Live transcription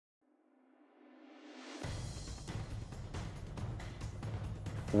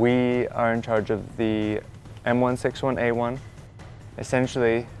We are in charge of the M161A1.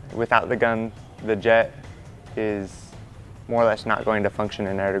 Essentially, without the gun, the jet is more or less not going to function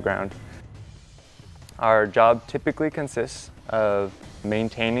in air to ground. Our job typically consists of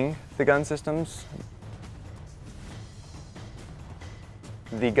maintaining the gun systems.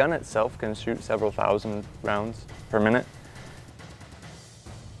 The gun itself can shoot several thousand rounds per minute.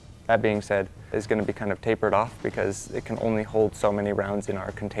 That being said, it's going to be kind of tapered off because it can only hold so many rounds in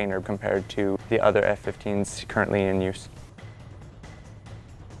our container compared to the other F-15s currently in use.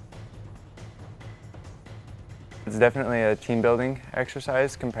 It's definitely a team building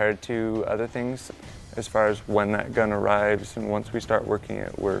exercise compared to other things as far as when that gun arrives, and once we start working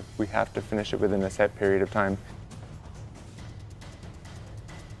it, we have to finish it within a set period of time.